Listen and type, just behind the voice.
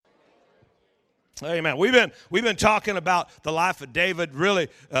Amen. We've been talking about the life of David, really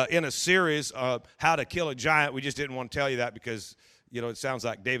in a series of how to kill a giant. We just didn't want to tell you that because it sounds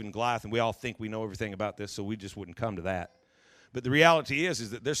like David and Goliath, and we all think we know everything about this, so we just wouldn't come to that. But the reality is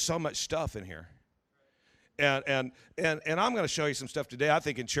that there's so much stuff in here, and I'm going to show you some stuff today. I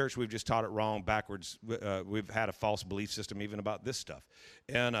think in church we've just taught it wrong, backwards. We've had a false belief system even about this stuff.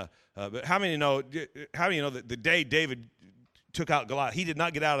 And but how many know? That the day David took out Goliath, he did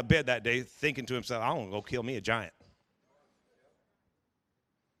not get out of bed that day thinking to himself, I want to go kill me a giant.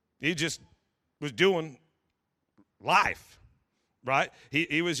 He just was doing life, right?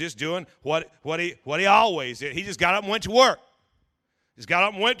 He was just doing what he always did. He just got up and went to work. Just got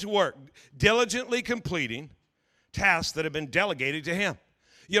up and went to work, diligently completing tasks that have been delegated to him.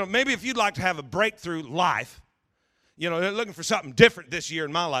 Maybe if you'd like to have a breakthrough life, looking for something different this year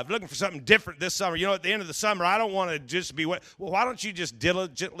in my life, looking for something different this summer. At the end of the summer, I don't want to just be wet. Well, why don't you just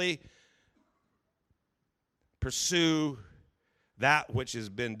diligently pursue that which has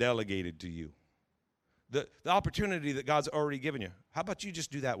been delegated to you? The opportunity that God's already given you. How about you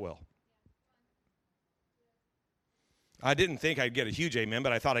just do that well? I didn't think I'd get a huge amen,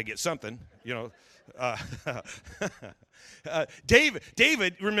 but I thought I'd get something,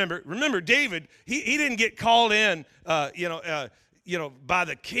 David, remember David, he didn't get called in, by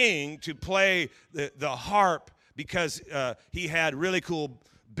the king to play the harp because he had really cool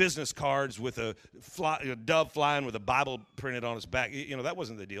business cards with a dove flying with a Bible printed on his back. That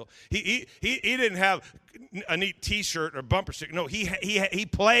wasn't the deal. He didn't have a neat T-shirt or bumper sticker. No, he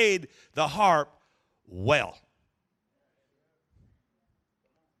played the harp well.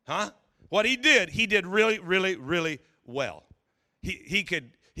 Huh? What he did really, really, really well. He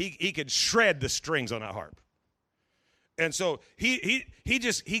could shred the strings on that harp. And so he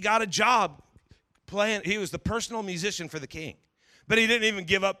got a job playing. He was the personal musician for the king. But he didn't even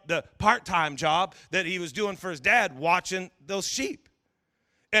give up the part-time job that he was doing for his dad, watching those sheep.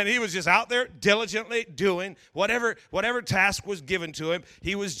 And he was just out there diligently doing whatever task was given to him.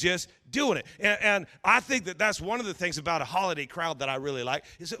 He was just doing it. And I think that that's one of the things about a holiday crowd that I really like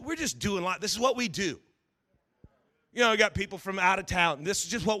is that we're just doing life. This is what we do. We got people from out of town. And this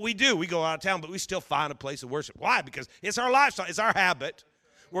is just what we do. We go out of town, but we still find a place of worship. Why? Because it's our lifestyle. It's our habit.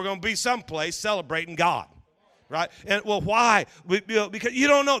 We're going to be someplace celebrating God. Right? And well, why? Because you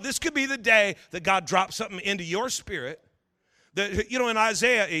don't know. This could be the day that God drops something into your spirit. In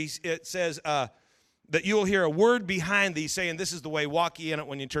Isaiah, it says that you will hear a word behind thee saying, this is the way, walk ye in it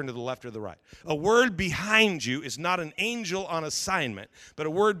when you turn to the left or the right. A word behind you is not an angel on assignment, but a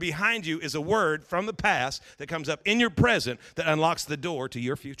word behind you is a word from the past that comes up in your present that unlocks the door to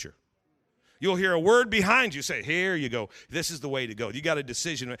your future. You'll hear a word behind you say, here you go. This is the way to go. You got a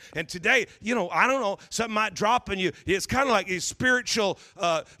decision. And today, I don't know, something might drop in you. It's kind of like a spiritual,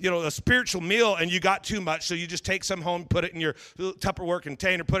 a spiritual meal, and you got too much, so you just take some home, put it in your Tupperware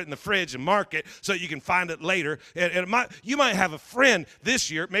container, put it in the fridge, and mark it so you can find it later. And you might have a friend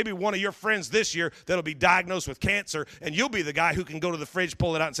this year, maybe one of your friends this year, that'll be diagnosed with cancer, and you'll be the guy who can go to the fridge,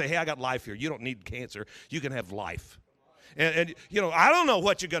 pull it out, and say, hey, I got life here. You don't need cancer. You can have life. And I don't know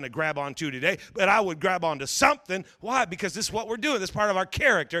what you're going to grab onto today, but I would grab onto something. Why? Because this is what we're doing. This is part of our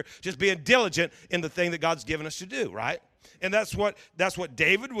character, just being diligent in the thing that God's given us to do, right? And that's what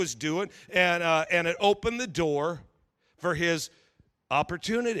David was doing, and it opened the door for his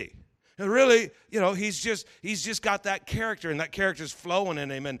opportunity. And really, he's just got that character, and that character's flowing in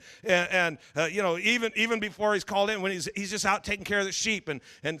him. And even before he's called in, when he's just out taking care of the sheep,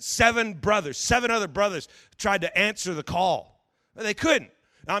 and seven other brothers tried to answer the call. But they couldn't.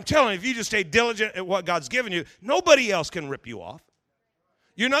 Now, I'm telling you, if you just stay diligent at what God's given you, nobody else can rip you off.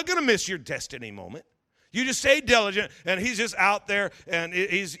 You're not going to miss your destiny moment. You just stay diligent, and he's just out there, and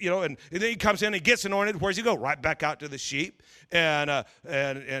he's, and then he comes in, he gets anointed. Where does he go? Right back out to the sheep, and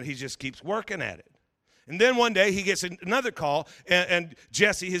he just keeps working at it. And then one day he gets another call, and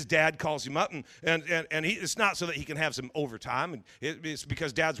Jesse, his dad, calls him up, and it's not so that he can have some overtime, and it's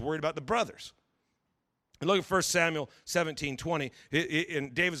because Dad's worried about the brothers. And look at 1 Samuel 17:20,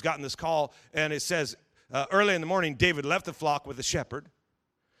 and David's gotten this call, and it says, early in the morning, David left the flock with the shepherd.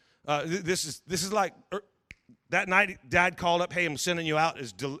 This is like that night Dad called up, hey, I'm sending you out.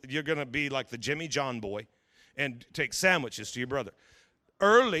 You're going to be like the Jimmy John boy and take sandwiches to your brother.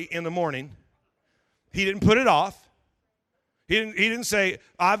 Early in the morning, he didn't put it off. He didn't say,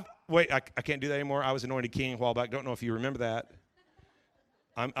 I can't do that anymore. I was anointed king a while back. Don't know if you remember that.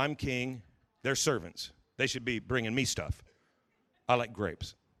 I'm king. They're servants. They should be bringing me stuff. I like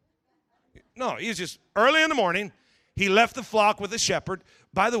grapes. No, he's just early in the morning. He left the flock with the shepherd.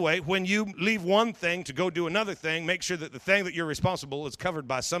 By the way, when you leave one thing to go do another thing, make sure that the thing that you're responsible is covered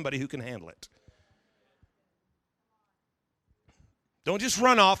by somebody who can handle it. Don't just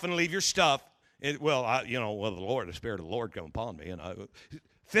run off and leave your stuff. The Spirit of the Lord come upon me. And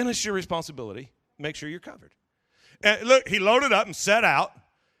finish your responsibility. Make sure you're covered. And look, he loaded up and set out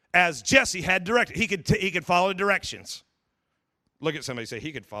as Jesse had directed. He could follow directions. Look at somebody, say,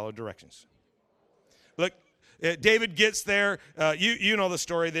 he could follow directions. Look, David gets there. You know the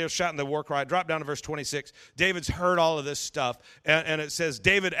story. They're shouting the war cry. Drop down to verse 26. David's heard all of this stuff. And it says,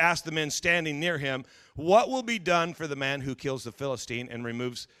 David asked the men standing near him, what will be done for the man who kills the Philistine and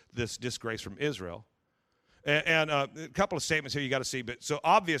removes this disgrace from Israel? And a couple of statements here you got to see. But so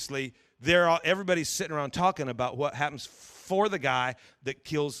obviously, everybody's sitting around talking about what happens for the guy that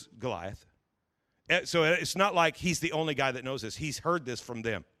kills Goliath. So it's not like he's the only guy that knows this. He's heard this from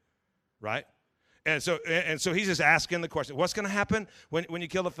them, right? And so he's just asking the question, what's going to happen when you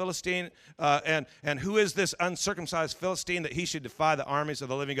kill the Philistine? And who is this uncircumcised Philistine that he should defy the armies of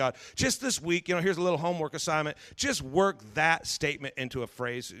the living God? Just this week, here's a little homework assignment. Just work that statement into a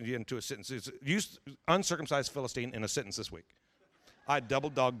phrase, into a sentence. Use uncircumcised Philistine in a sentence this week. I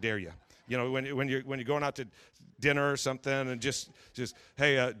double dog dare you. When you're going out to dinner or something, and just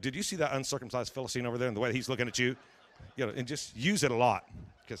hey, did you see that uncircumcised Philistine over there and the way he's looking at you? And just use it a lot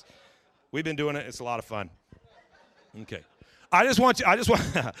because we've been doing it. It's a lot of fun. Okay, I just want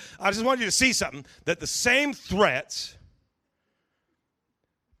you to see something, that the same threats.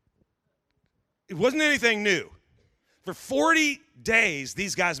 It wasn't anything new. For 40 days,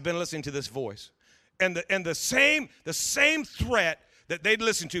 these guys have been listening to this voice, and the same threat that they'd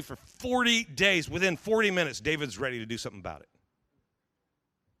listened to for 40 days, within 40 minutes, David's ready to do something about it.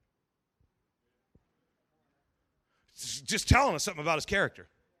 Just telling us something about his character.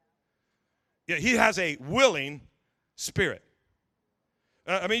 Yeah, he has a willing spirit.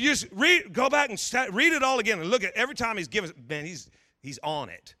 You just go back and read it all again and look at every time he's given, man, he's on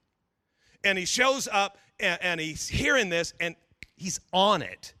it. And he shows up and he's hearing this and he's on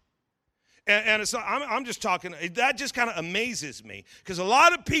it. And it's, I'm just talking, that just kind of amazes me. Because a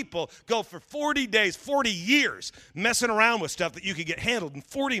lot of people go for 40 days, 40 years, messing around with stuff that you could get handled in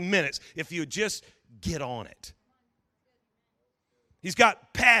 40 minutes if you just get on it. He's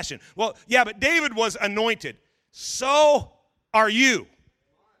got passion. Well, yeah, but David was anointed. So are you.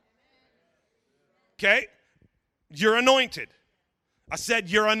 Okay? You're anointed. I said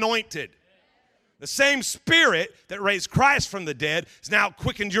you're anointed. The same spirit that raised Christ from the dead has now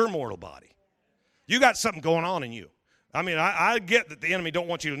quickened your mortal body. You got something going on in you. I get that the enemy don't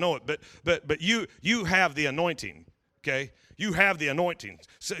want you to know it, but you have the anointing, okay? You have the anointing.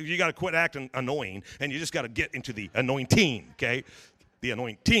 So you got to quit acting annoying, and you just got to get into the anointing, okay? The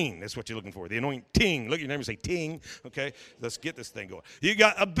anointing, that's what you're looking for. The anointing. Look at your neighbor and say, ting, okay? Let's get this thing going. You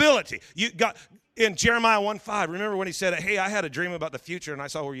got ability. You got, in Jeremiah 1:5, remember when he said, hey, I had a dream about the future, and I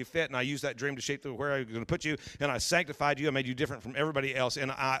saw where you fit, and I used that dream to shape where I was going to put you, and I sanctified you, I made you different from everybody else,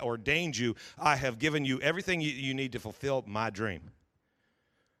 and I ordained you. I have given you everything you need to fulfill my dream.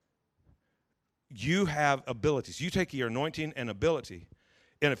 You have abilities. You take your anointing and ability,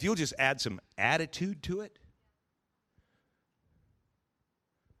 and if you'll just add some attitude to it,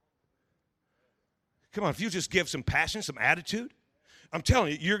 come on, if you just give some passion, some attitude, I'm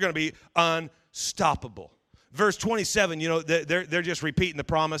telling you, you're going to be unstoppable. Verse 27, they're just repeating the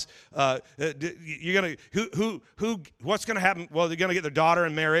promise. You're going to, what's going to happen? Well, they're going to get their daughter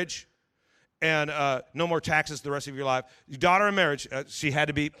in marriage, and no more taxes the rest of your life. Your daughter in marriage, she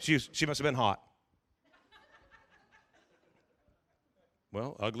must have been hot.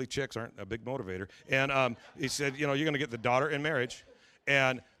 Well, ugly chicks aren't a big motivator. And he said, you're going to get the daughter in marriage.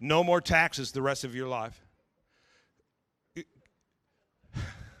 And no more taxes the rest of your life.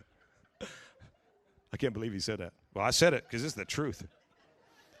 I can't believe he said that. Well, I said it because it's the truth.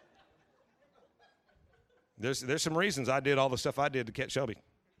 There's some reasons I did all the stuff I did to catch Shelby.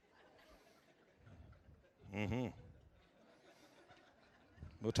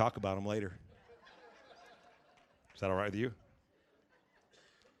 We'll talk about them later. Is that all right with you?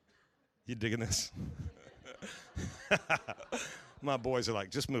 You digging this? My boys are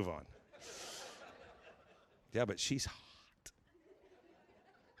like, just move on. Yeah, but she's hot.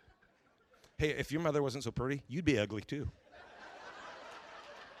 Hey, if your mother wasn't so pretty, you'd be ugly too.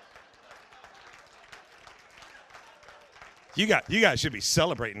 You guys should be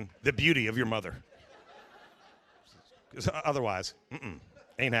celebrating the beauty of your mother. Because otherwise,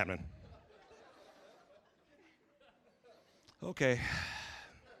 ain't happening. Okay.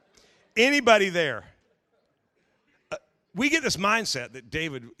 Anybody there? We get this mindset that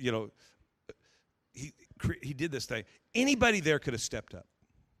David, he did this thing. Anybody there could have stepped up.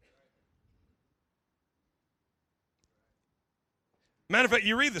 Matter of fact,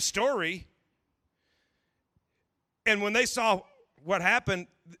 you read the story, and when they saw what happened,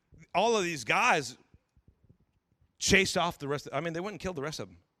 all of these guys chased off the rest. They went and killed the rest of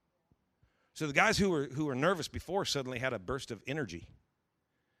them. So the guys who were nervous before suddenly had a burst of energy.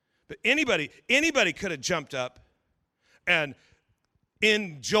 But anybody could have jumped up and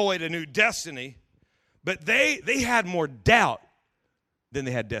enjoyed a new destiny, but they had more doubt than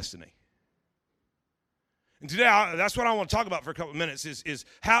they had destiny. And today, that's what I want to talk about for a couple of minutes is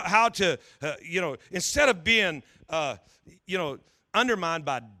how to, instead of being, undermined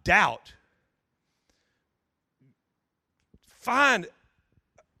by doubt, find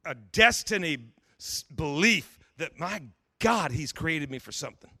a destiny belief that, my God, he's created me for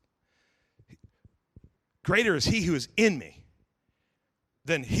something. Greater is he who is in me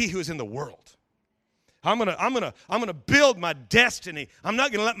than he who is in the world. I'm gonna build my destiny. I'm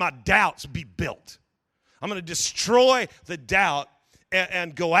not gonna let my doubts be built. I'm gonna destroy the doubt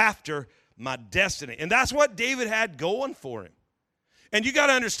and go after my destiny. And that's what David had going for him. And you got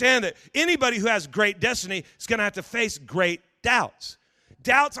to understand that anybody who has great destiny is going to have to face great doubts.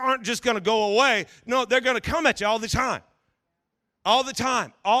 Doubts aren't just going to go away. No, they're going to come at you all the time. All the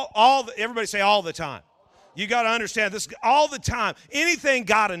time. Everybody say all the time. You got to understand this all the time. Anything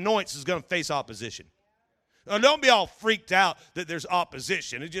God anoints is going to face opposition. Now, don't be all freaked out that there's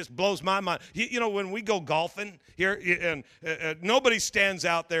opposition. It just blows my mind. When we go golfing here, and nobody stands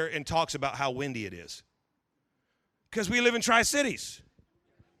out there and talks about how windy it is. Because we live in Tri-Cities.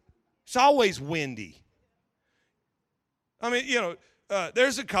 It's always windy.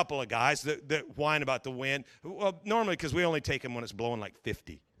 There's a couple of guys that whine about the wind. Well, normally because we only take them when it's blowing like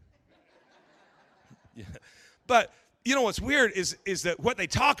 50. Yeah. But you know what's weird is that what they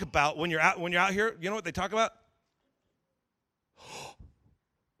talk about when you're out here, you know what they talk about?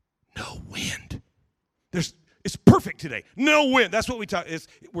 No wind. It's perfect today. No wind. That's what we talk.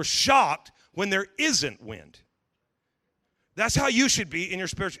 We're shocked when there isn't wind. That's how you should be in your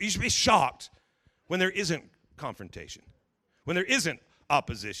spiritual. You should be shocked when there isn't confrontation, when there isn't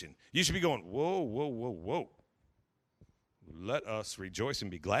opposition. You should be going, whoa, whoa, whoa, whoa. Let us rejoice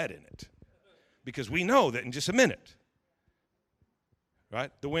and be glad in it. Because we know that in just a minute, right,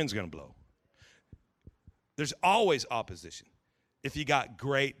 the wind's going to blow. There's always opposition. If you got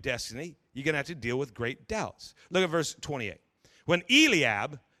great destiny, you're going to have to deal with great doubts. Look at verse 28. When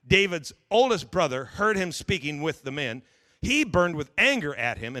Eliab, David's oldest brother, heard him speaking with the men, he burned with anger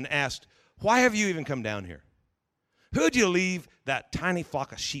at him and asked, why have you even come down here? Who'd you leave that tiny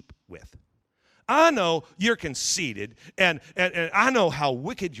flock of sheep with? I know you're conceited, and I know how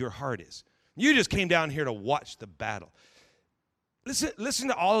wicked your heart is. You just came down here to watch the battle. Listen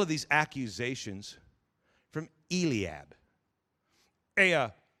to all of these accusations from Eliab.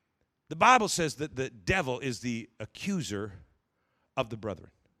 The Bible says that the devil is the accuser of the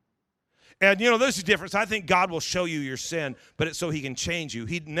brethren. And, there's a difference. I think God will show you your sin, but it's so he can change you.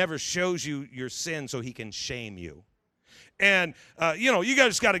 He never shows you your sin so he can shame you. And, you guys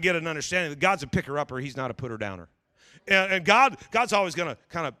just got to get an understanding that God's a picker-upper. He's not a putter-downer. And God's always going to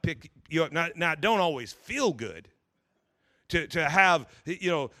kind of pick you up. Now, it don't always feel good to have,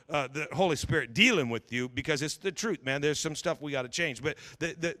 the Holy Spirit dealing with you because it's the truth, man. There's some stuff we got to change. But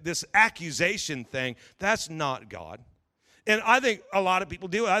this accusation thing, that's not God. And I think a lot of people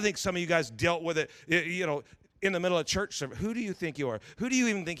do it. I think some of you guys dealt with it, in the middle of church service. Who do you think you are? Who do you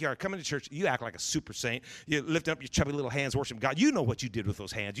even think you are? Coming to church, you act like a super saint. You lift up your chubby little hands, worship God. You know what you did with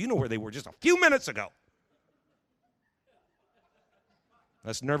those hands. You know where they were just a few minutes ago.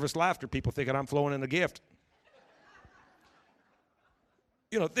 That's nervous laughter, people thinking I'm flowing in a gift.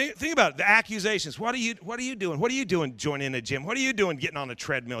 Think about it, the accusations. What are you doing? What are you doing joining in the gym? What are you doing getting on the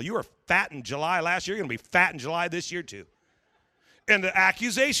treadmill? You were fat in July last year. You're going to be fat in July this year too. And the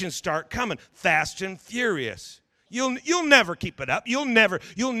accusations start coming fast and furious. You'll never keep it up. You'll never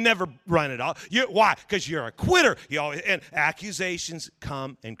run it off. Why? Because you're a quitter. And accusations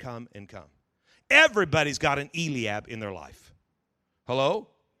come and come and come. Everybody's got an Eliab in their life. Hello?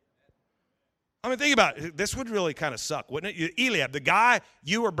 Think about it. This would really kind of suck, wouldn't it? Eliab, the guy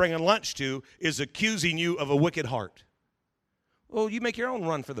you were bringing lunch to, is accusing you of a wicked heart. Well, you make your own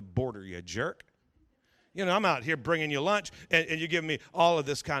run for the border, you jerk. I'm out here bringing you lunch, and you're giving me all of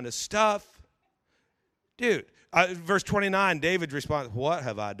this kind of stuff. Dude, verse 29, David responds, what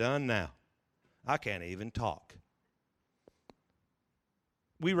have I done now? I can't even talk.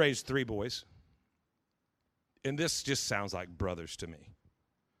 We raised 3 boys, and this just sounds like brothers to me.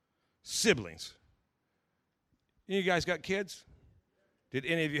 Siblings. You guys got kids? Did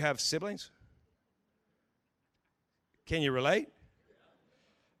any of you have siblings? Can you relate?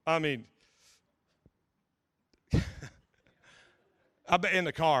 I bet in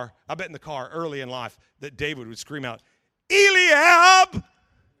the car early in life that David would scream out, Eliab,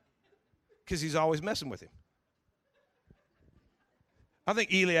 because he's always messing with him. I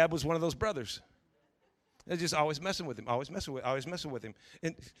think Eliab was one of those brothers. They're just always messing with him, always messing with him.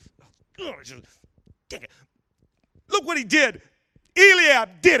 And dang it. Look what he did.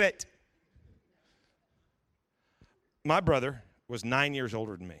 Eliab did it. My brother was 9 years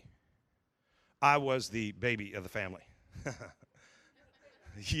older than me. I was the baby of the family.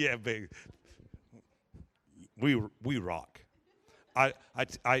 Yeah, baby. We rock. I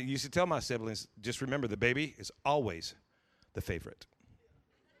used to tell my siblings, just remember the baby is always the favorite.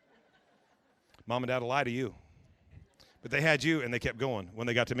 Mom and Dad will lie to you. But they had you and they kept going. When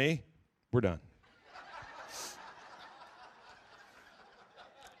they got to me, we're done.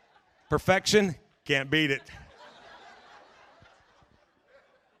 Perfection, can't beat it.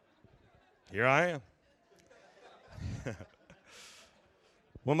 Here I am.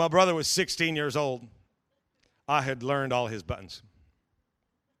 When my brother was 16 years old, I had learned all his buttons.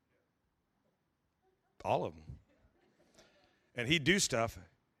 All of them. And he'd do stuff,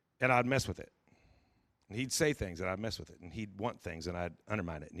 and I'd mess with it. And he'd say things, and I'd mess with it. And he'd want things, and I'd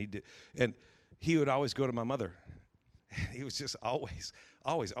undermine it. And he would always go to my mother. He was just always,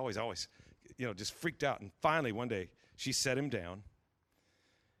 just freaked out. And finally, one day, she set him down,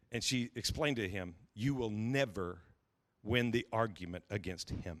 and she explained to him, you will never win the argument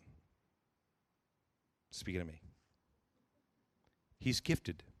against him. Speaking of me. He's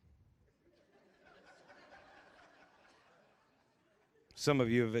gifted. Some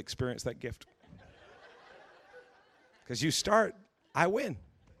of you have experienced that gift. Because you start, I win.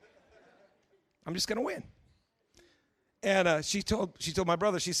 I'm just going to win. And she told my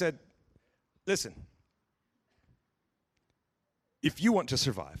brother, she said, listen, if you want to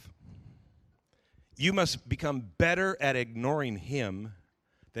survive, you must become better at ignoring him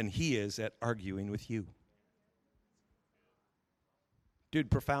than he is at arguing with you. Dude,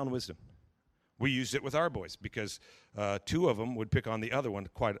 profound wisdom. We used it with our boys because two of them would pick on the other one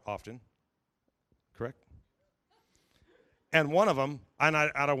quite often. Correct? And one of them, and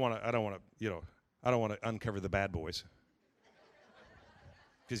I don't want to uncover the bad boys.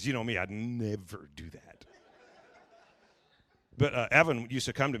 Because you know me, I'd never do that. But Evan used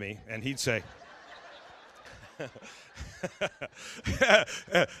to come to me, and he'd say,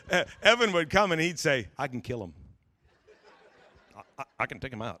 Evan would come, and he'd say, I can kill him. I can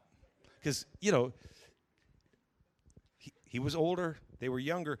take him out. Because, he was older, they were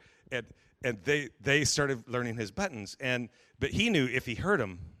younger, and they started learning his buttons. But he knew if he hurt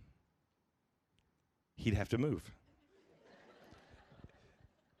him, he'd have to move.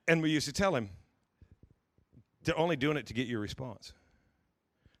 And we used to tell him, they're only doing it to get your response.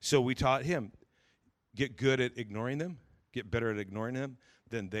 So we taught him, get good at ignoring them, get better at ignoring them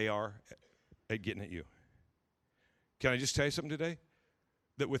than they are at getting at you. Can I just tell you something today?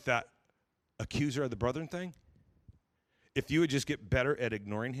 That with that accuser of the brethren thing, if you would just get better at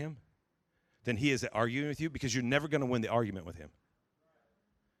ignoring him than he is at arguing with you, because you're never going to win the argument with him.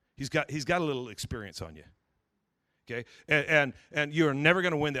 He's got a little experience on you. Okay? And you're never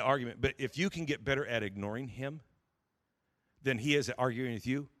going to win the argument. But if you can get better at ignoring him than he is at arguing with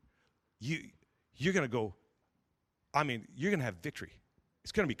you, you're going to go, you're going to have victory.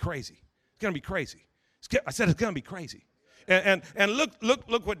 It's going to be crazy. It's going to be crazy. I said it's going to be crazy. And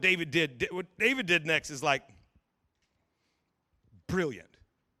look what David did. What David did next is like brilliant.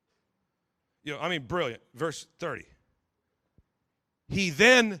 Brilliant. Verse 30. He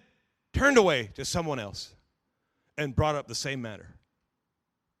then turned away to someone else and brought up the same matter.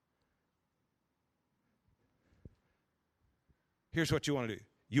 Here's what you want to do.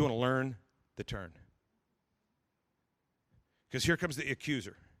 You want to learn the turn. Because here comes the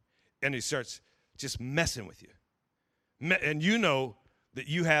accuser. And he starts just messing with you. And you know that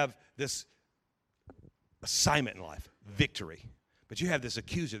you have this assignment in life, victory. But you have this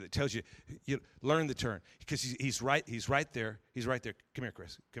accuser that tells you, learn the turn. Because he's right there. He's right there. Come here,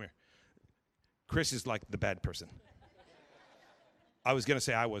 Chris. Come here. Chris is like the bad person. I was going to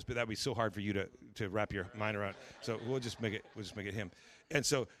say I was, but that would be so hard for you to wrap your mind around. So we'll just make it him. And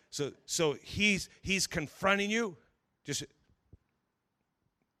so he's confronting you. Just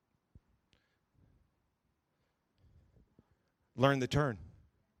learn the turn.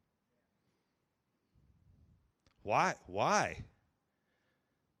 Why?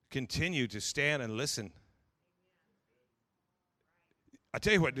 Continue to stand and listen. I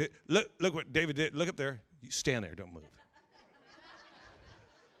tell you what, look what David did. Look up there. You stand there, don't move.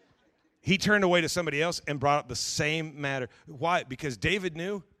 He turned away to somebody else and brought up the same matter. Why? Because David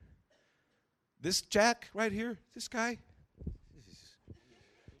knew this Jack right here, this guy,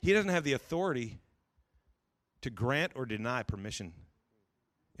 he doesn't have the authority to grant or deny permission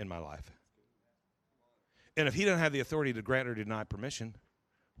in my life. And if he doesn't have the authority to grant or deny permission,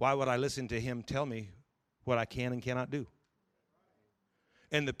 why would I listen to him tell me what I can and cannot do?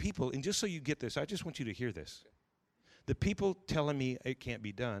 And the people, and just so you get this, I just want you to hear this. The people telling me it can't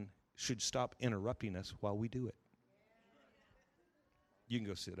be done should stop interrupting us while we do it. You can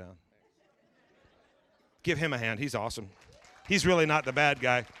go sit down. Give him a hand. He's awesome. He's really not the bad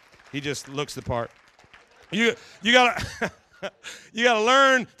guy. He just looks the part. You gotta you gotta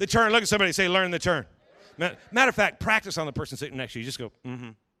learn the turn. Look at somebody and say, learn the turn. Matter of fact, practice on the person sitting next to you. Just go, mm-hmm.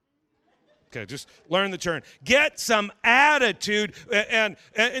 Okay, just learn the turn. Get some attitude and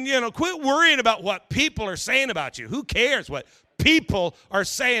quit worrying about what people are saying about you. Who cares what people are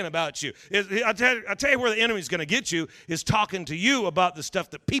saying about you? I'll tell you where the enemy's going to get you is talking to you about the stuff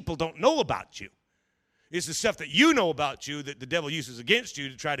that people don't know about you. It's the stuff that you know about you that the devil uses against you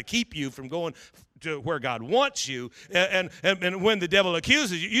to try to keep you from going to where God wants you. And when the devil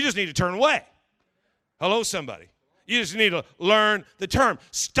accuses you, you just need to turn away. Hello, somebody. You just need to learn the term.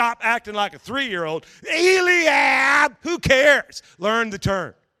 Stop acting like a 3-year-old. Eliab, who cares? Learn the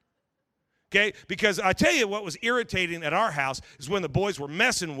term. Okay? Because I tell you what was irritating at our house is when the boys were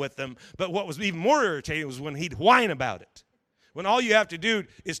messing with them, but what was even more irritating was when he'd whine about it. When all you have to do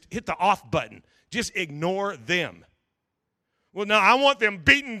is hit the off button. Just ignore them. Well, no, I want them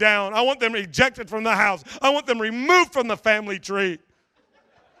beaten down. I want them ejected from the house. I want them removed from the family tree.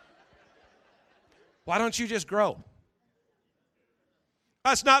 Why don't you just grow?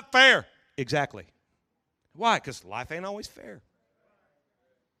 That's not fair. Exactly. Why? Because life ain't always fair.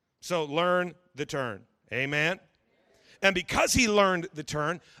 So learn the turn. Amen? And because he learned the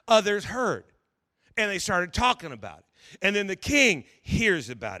turn, others heard. And they started talking about it. And then the king hears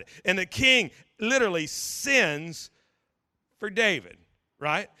about it. And the king literally sends for David,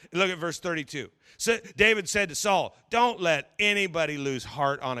 right? Look at verse 32. So David said to Saul, don't let anybody lose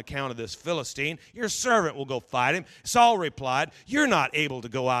heart on account of this Philistine. Your servant will go fight him. Saul replied, you're not able to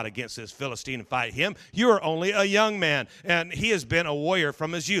go out against this Philistine and fight him. You are only a young man, and he has been a warrior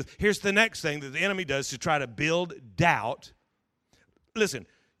from his youth. Here's the next thing that the enemy does to try to build doubt. Listen,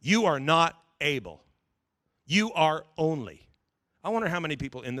 you are not able. You are only. I wonder how many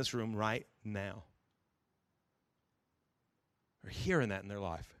people in this room right now are hearing that in their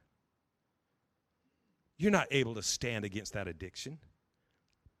life. You're not able to stand against that addiction.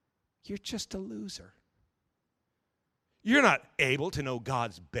 You're just a loser. You're not able to know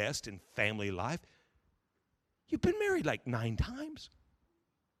God's best in family life. You've been married like 9 times.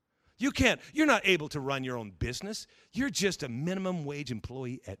 You're not able to run your own business. You're just a minimum wage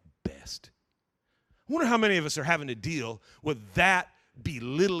employee at best. I wonder how many of us are having to deal with that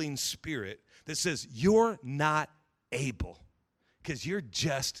belittling spirit that says you're not able because you're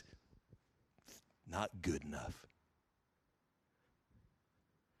just not good enough.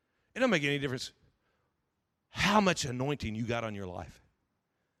 It don't make any difference how much anointing you got on your life,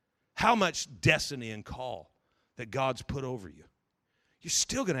 how much destiny and call that God's put over you. You're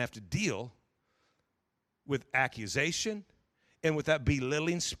still going to have to deal with accusation and with that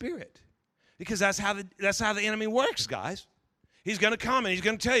belittling spirit because that's how the enemy works, guys. He's going to come and he's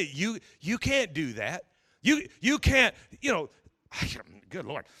going to tell you, you can't do that. You can't, good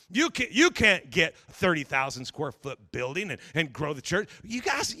Lord. You can't get a 30,000 square foot building and grow the church. You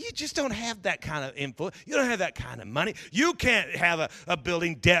guys, you just don't have that kind of influence. You don't have that kind of money. You can't have a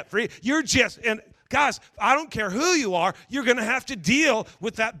building debt free. You're just, and guys, I don't care who you are, you're going to have to deal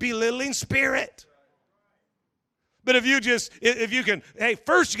with that belittling spirit. But if you can, hey,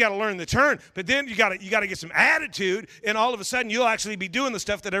 first you got to learn the turn, but then you got to get some attitude, and all of a sudden you'll actually be doing the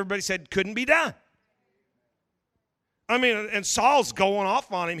stuff that everybody said couldn't be done. I mean, and Saul's going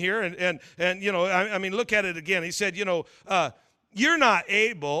off on him here, and look at it again. He said, you're not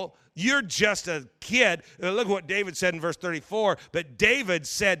able, you're just a kid. Look what David said in verse 34. But David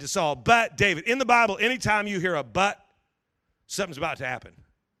said to Saul, but David, in the Bible, anytime you hear a but, something's about to happen.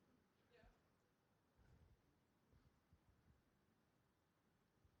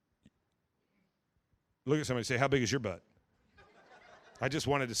 Look at somebody and say, how big is your butt? I just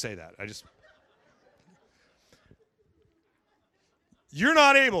wanted to say that. You're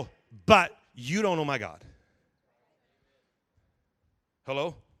not able, but you don't know my God.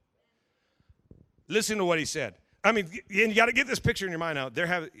 Hello? Listen to what he said. I mean, you got to get this picture in your mind now.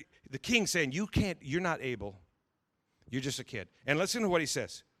 The king saying, you're not able. You're just a kid. And listen to what he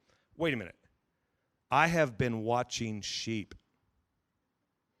says. Wait a minute. I have been watching sheep.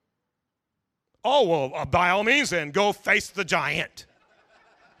 Oh, well, by all means then, go face the giant.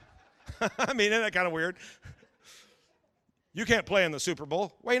 I mean, isn't that kind of weird? You can't play in the Super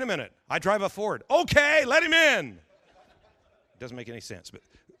Bowl. Wait a minute. I drive a Ford. Okay, let him in. Doesn't make any sense, but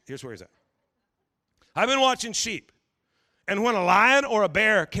here's where he's at. I've been watching sheep, and when a lion or a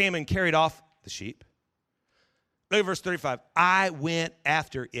bear came and carried off the sheep, look at verse 35. I went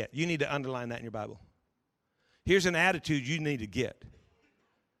after it. You need to underline that in your Bible. Here's an attitude you need to get.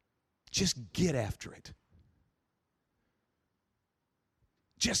 Just get after it.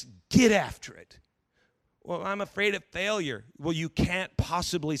 Just get after it. Well, I'm afraid of failure. Well, you can't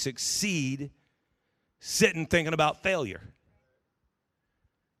possibly succeed sitting thinking about failure.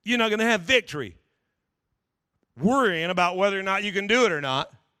 You're not going to have victory worrying about whether or not you can do it or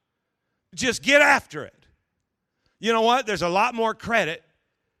not. Just get after it. You know what? There's a lot more credit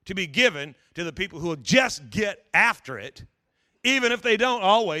to be given to the people who will just get after it, even if they don't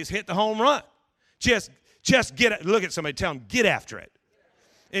always hit the home run. Just get it. Look at somebody, tell them, get after it.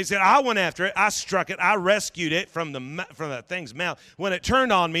 And he said, I went after it. I struck it. I rescued it from that thing's mouth. When it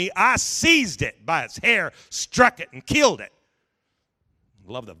turned on me, I seized it by its hair, struck it, and killed it.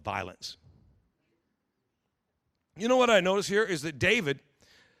 Love the violence. You know what I notice here is that David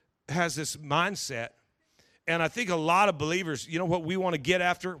has this mindset, and I think a lot of believers, you know what we want to get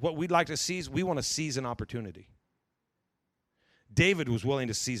after, what we'd like to seize? We want to seize an opportunity. David was willing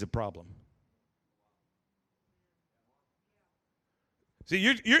to seize a problem. See,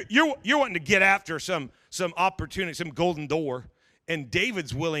 you're wanting to get after some opportunity, some golden door, and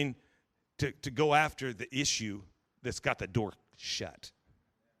David's willing to go after the issue that's got the door shut.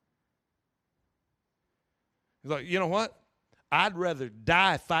 He's like, you know what? I'd rather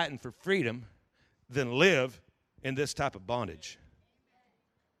die fighting for freedom than live in this type of bondage.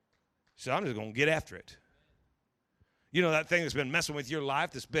 So I'm just going to get after it. You know that thing that's been messing with your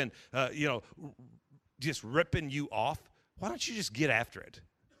life, that's been, just ripping you off? Why don't you just get after it?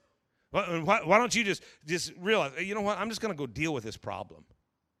 Why don't you just realize, you know what, I'm just going to go deal with this problem.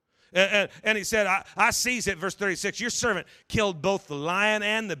 And he said, I seized it, verse 36, your servant killed both the lion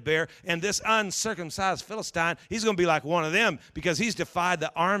and the bear, and this uncircumcised Philistine, he's going to be like one of them because he's defied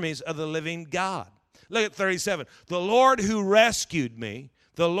the armies of the living God. Look at 37. The Lord who rescued me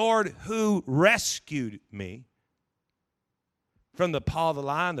from the paw of the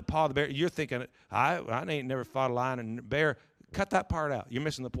lion, the paw of the bear. You're thinking, I ain't never fought a lion and a bear. Cut that part out. You're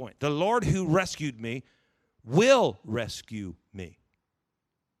missing the point. The Lord who rescued me will rescue me.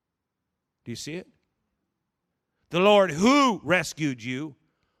 Do you see it? The Lord who rescued you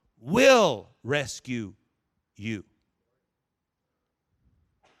will rescue you.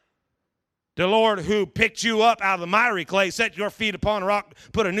 The Lord who picked you up out of the miry clay, set your feet upon a rock,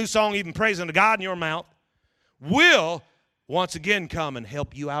 put a new song, even praising to God in your mouth, will once again come and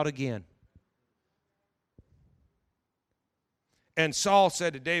help you out again. And Saul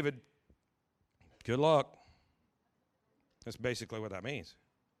said to David, good luck. That's basically what that means.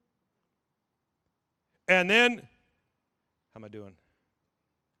 And then, how am I doing?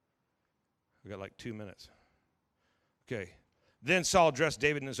 We got like 2 minutes. Okay. Then Saul dressed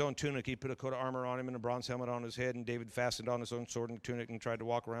David in his own tunic. He put a coat of armor on him and a bronze helmet on his head, and David fastened on his own sword and tunic and tried to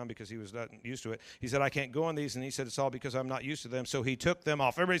walk around because he was not used to it. He said, I can't go on these. And he said to Saul, because I'm not used to them. So he took them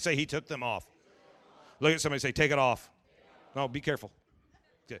off. Everybody say he took them off. Look at somebody, say, take it off. No, be careful.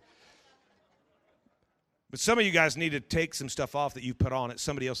 Okay. But some of you guys need to take some stuff off that you put on. It's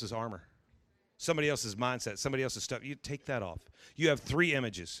somebody else's armor, somebody else's mindset, somebody else's stuff. You take that off. You have 3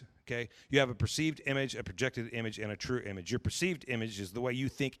 images, okay? You have a perceived image, a projected image, and a true image. Your perceived image is the way you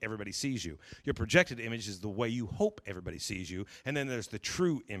think everybody sees you. Your projected image is the way you hope everybody sees you. And then there's the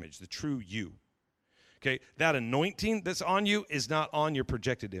true image, the true you. Okay? That anointing that's on you is not on your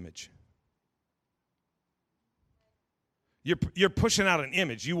projected image. You're pushing out an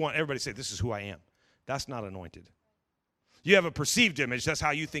image. You want everybody to say, this is who I am. That's not anointed. You have a perceived image. That's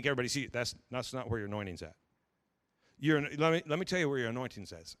how you think everybody sees you. That's not where your anointing's at. Let me tell you where your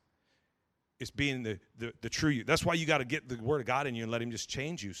anointing's at. It's being the true you. That's why you got to get the word of God in you and let him just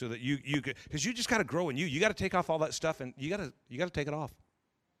change you so that you could, because you just got to grow in you. You got to take off all that stuff, and you got to take it off.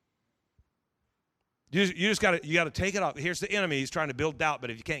 You just got to take it off. Here's the enemy. He's trying to build doubt,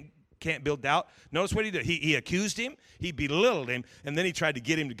 but if you can't build doubt, notice what he did. He accused him, he belittled him, and then he tried to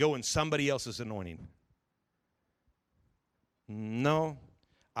get him to go in somebody else's anointing. No,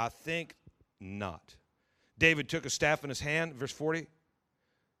 I think not. David took a staff in his hand, verse 40,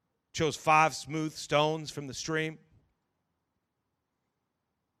 chose 5 smooth stones from the stream.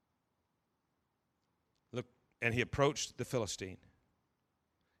 Look, and he approached the Philistine.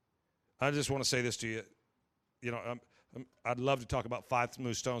 I just want to say this to you. You know, I'd love to talk about 5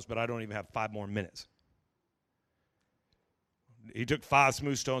 smooth stones, but I don't even have 5 more minutes. He took 5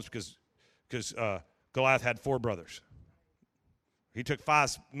 smooth stones because Goliath had 4 brothers. He took 5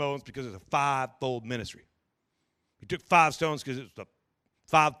 stones because it's a 5-fold ministry. He took 5 stones because it's a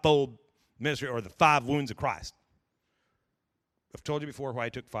 5-fold ministry, or the 5 wounds of Christ. I've told you before why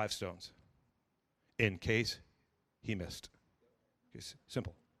he took 5 stones. In case he missed. It's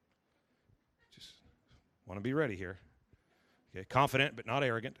simple. Just want to be ready here. Okay, confident but not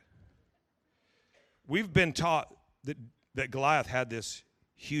arrogant. We've been taught that Goliath had this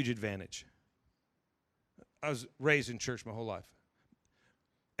huge advantage. I was raised in church my whole life.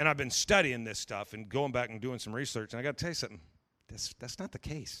 And I've been studying this stuff and going back and doing some research. And I got to tell you something. That's not the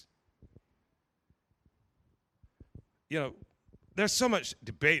case. You know, there's so much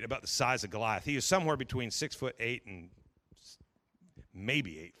debate about the size of Goliath. He was somewhere between 6'8" and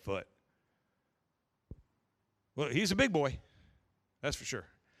maybe 8 foot. Well, he's a big boy. That's for sure.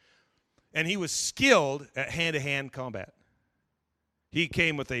 And he was skilled at hand-to-hand combat. He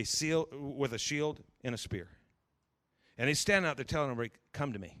came with a shield and a spear. And he's standing out there telling everybody,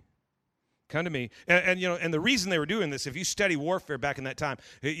 come to me. Come to me. And you know, and the reason they were doing this, if you study warfare back in that time,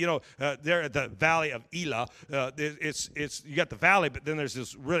 you know, there at the valley of Elah, it's you got the valley, but then there's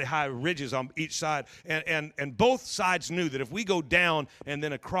this really high ridges on each side. And both sides knew that if we go down and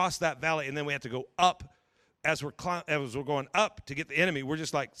then across that valley and then we have to go up, as we're going up to get the enemy, we're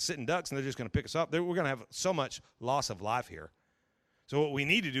just like sitting ducks and they're just going to pick us up. We're going to have so much loss of life here. So what we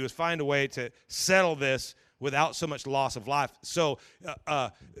need to do is find a way to settle this without so much loss of life. So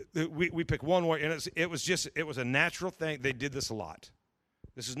we pick one word, and it was a natural thing. They did this a lot.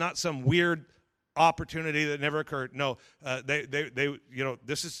 This is not some weird opportunity that never occurred. No, they you know,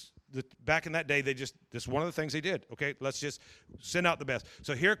 this is back in that day. This is one of the things they did. Okay, let's just send out the best.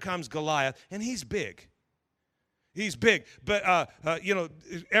 So here comes Goliath, and he's big. He's big, but you know,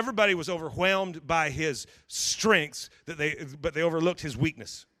 everybody was overwhelmed by his strengths, but they overlooked his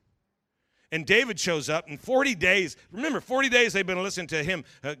weakness. And David shows up in 40 days. Remember, 40 days they've been listening to him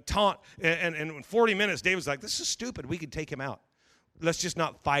taunt, and in 40 minutes, David's like, this is stupid. We could take him out. Let's just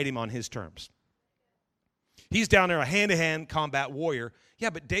not fight him on his terms. He's down there, a hand-to-hand combat warrior. Yeah,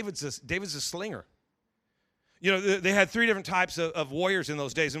 but David's a slinger. You know, they had 3 different types of warriors in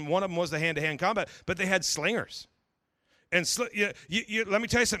those days, and one of them was the hand-to-hand combat, but they had slingers. And let me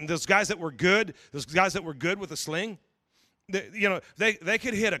tell you something. Those guys that were good with a sling, they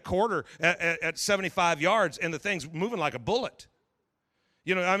could hit a quarter at 75 yards, and the thing's moving like a bullet.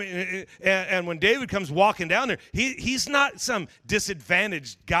 You know, I mean, and when David comes walking down there, he's not some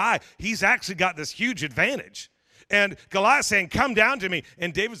disadvantaged guy. He's actually got this huge advantage. And Goliath's saying, come down to me.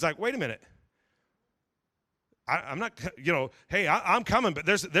 And David's like, wait a minute. I'm not, you know, hey, I'm coming, but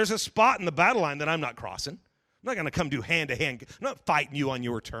there's a spot in the battle line that I'm not crossing. I'm not going to come do hand-to-hand. I'm not fighting you on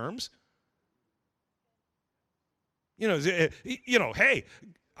your terms. You know, hey,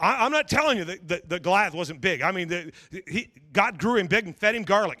 I'm not telling you that Goliath wasn't big. I mean, God grew him big and fed him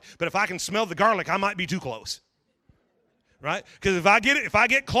garlic. But if I can smell the garlic, I might be too close. Right? Because if I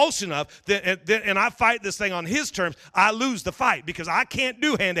get close enough and I fight this thing on his terms, I lose the fight because I can't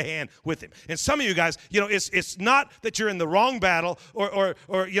do hand-to-hand with him. And some of you guys, you know, it's not that you're in the wrong battle or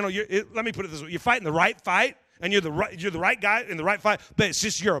you know, let me put it this way. You're fighting the right fight. And you're the right guy in the right fight, but it's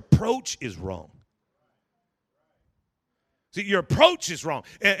just your approach is wrong. See, your approach is wrong.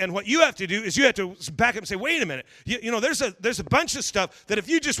 And what you have to do is you have to back up and say, wait a minute. You know, there's a bunch of stuff that if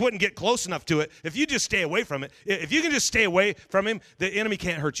you just wouldn't get close enough to it, if you just stay away from it, if you can just stay away from him, the enemy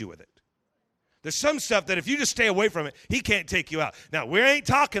can't hurt you with it. There's some stuff that if you just stay away from it, he can't take you out. Now, we ain't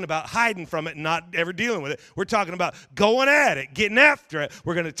talking about hiding from it and not ever dealing with it. We're talking about going at it, getting after it.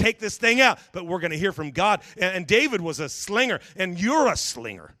 We're going to take this thing out, but we're going to hear from God. And David was a slinger, and you're a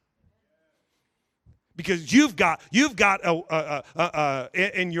slinger. Because you've got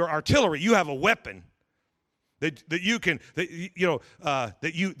in your artillery, you have a weapon that you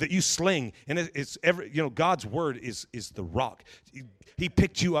sling, and it's every, you know, God's word is the rock. He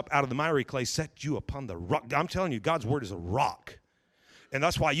picked you up out of the miry clay, set you upon the rock. I'm telling you, God's word is a rock, and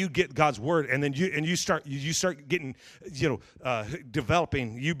that's why you get God's word, and then you start getting, you know,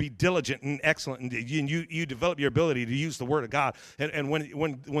 developing. You be diligent and excellent, and you develop your ability to use the word of God. And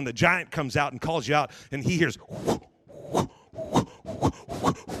when the giant comes out and calls you out, and he hears.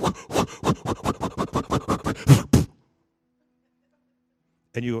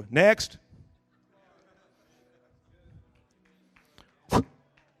 And you go, next.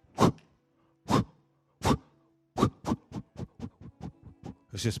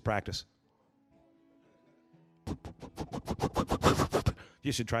 It's just practice.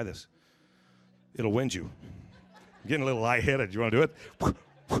 You should try this. It'll wind you. I'm getting a little lightheaded. You want to do it?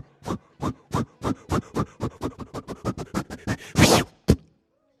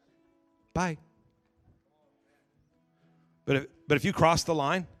 Bye. But if you cross the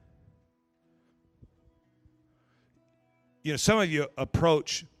line, some of you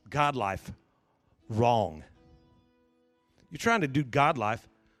approach God life wrong. You're trying to do God life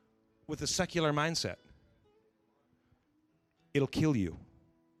with a secular mindset. It'll kill you.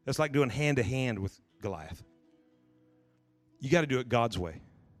 That's like doing hand-to-hand with Goliath. You got to do it God's way.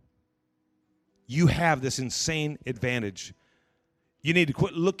 You have this insane advantage. You need to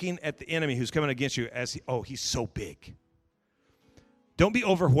quit looking at the enemy who's coming against you as, he's so big. Don't be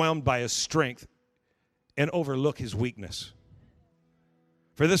overwhelmed by his strength and overlook his weakness.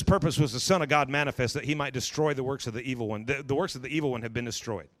 For this purpose was the Son of God manifest, that he might destroy the works of the evil one. The works of the evil one have been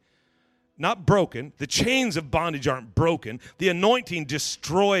destroyed. Not broken. The chains of bondage aren't broken. The anointing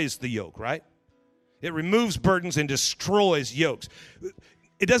destroys the yoke, right? It removes burdens and destroys yokes.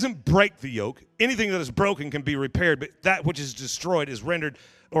 It doesn't break the yoke. Anything that is broken can be repaired, but that which is destroyed is rendered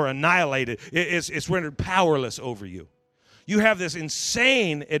or annihilated. It's rendered powerless over you. You have this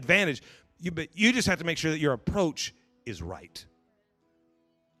insane advantage, but you just have to make sure that your approach is right.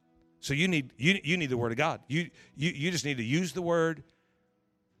 So you need the Word of God. You just need to use the Word,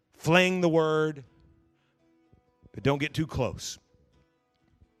 fling the Word, but don't get too close.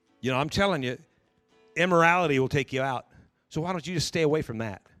 I'm telling you, immorality will take you out. So why don't you just stay away from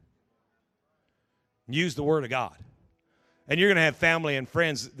that? Use the Word of God. And you're going to have family and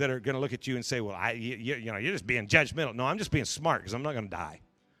friends that are going to look at you and say, well, you're just being judgmental. No, I'm just being smart because I'm not going to die.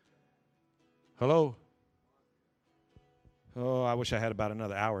 Hello? Oh, I wish I had about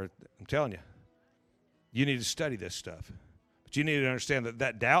another hour. I'm telling you, you need to study this stuff. But you need to understand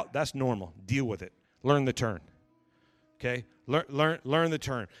that doubt, that's normal. Deal with it. Learn the turn. Okay? Learn the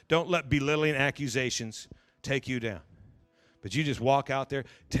turn. Don't let belittling accusations take you down. But you just walk out there,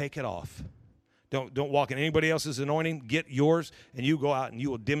 take it off. Don't walk in anybody else's anointing. Get yours, and you go out and you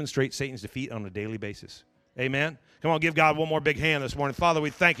will demonstrate Satan's defeat on a daily basis. Amen? Come on, give God one more big hand this morning. Father, we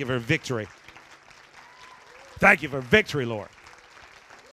thank you for victory. Thank you for victory, Lord.